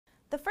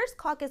The first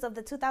caucus of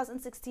the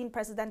 2016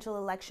 presidential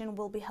election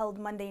will be held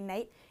Monday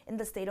night in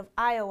the state of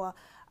Iowa.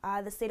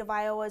 The state of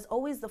Iowa is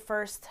always the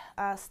first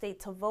state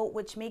to vote,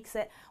 which makes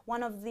it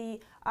one of the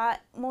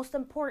most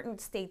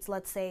important states,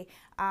 let's say,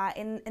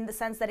 in the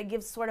sense that it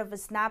gives sort of a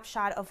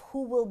snapshot of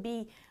who will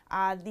be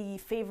the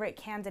favorite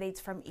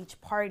candidates from each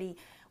party.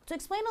 To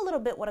explain a little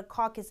bit what a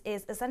caucus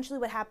is, essentially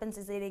what happens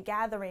is a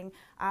gathering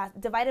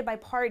divided by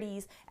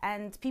parties,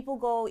 and people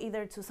go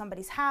either to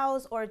somebody's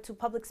house or to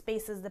public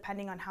spaces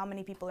depending on how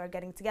many people are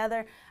getting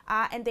together,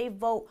 and they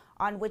vote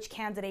on which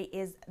candidate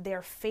is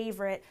their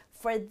favorite.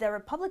 For the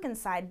Republican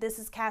side, this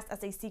is cast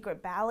as a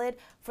secret ballot.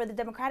 For the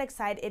Democratic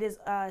side, it is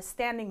a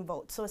standing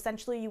vote. So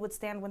essentially you would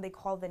stand when they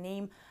call the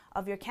name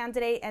of your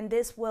candidate, and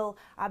this will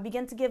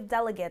begin to give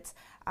delegates,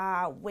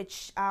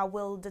 which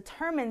will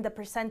determine the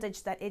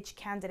percentage that each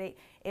candidate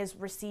is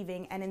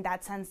receiving, and in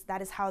that sense, that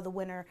is how the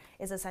winner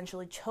is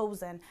essentially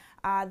chosen.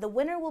 The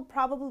winner will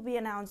probably be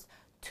announced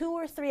 2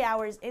 or 3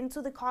 hours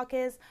into the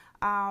caucus,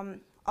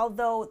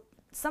 although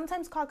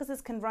sometimes caucuses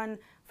can run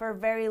for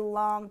very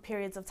long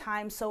periods of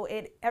time, so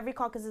every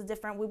caucus is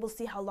different. We will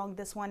see how long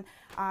this one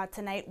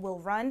tonight will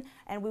run,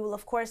 and we will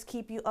of course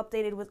keep you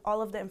updated with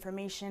all of the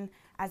information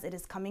as it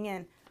is coming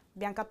in.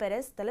 Bianca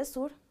Perez,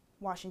 Telesur,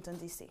 Washington,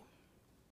 D.C.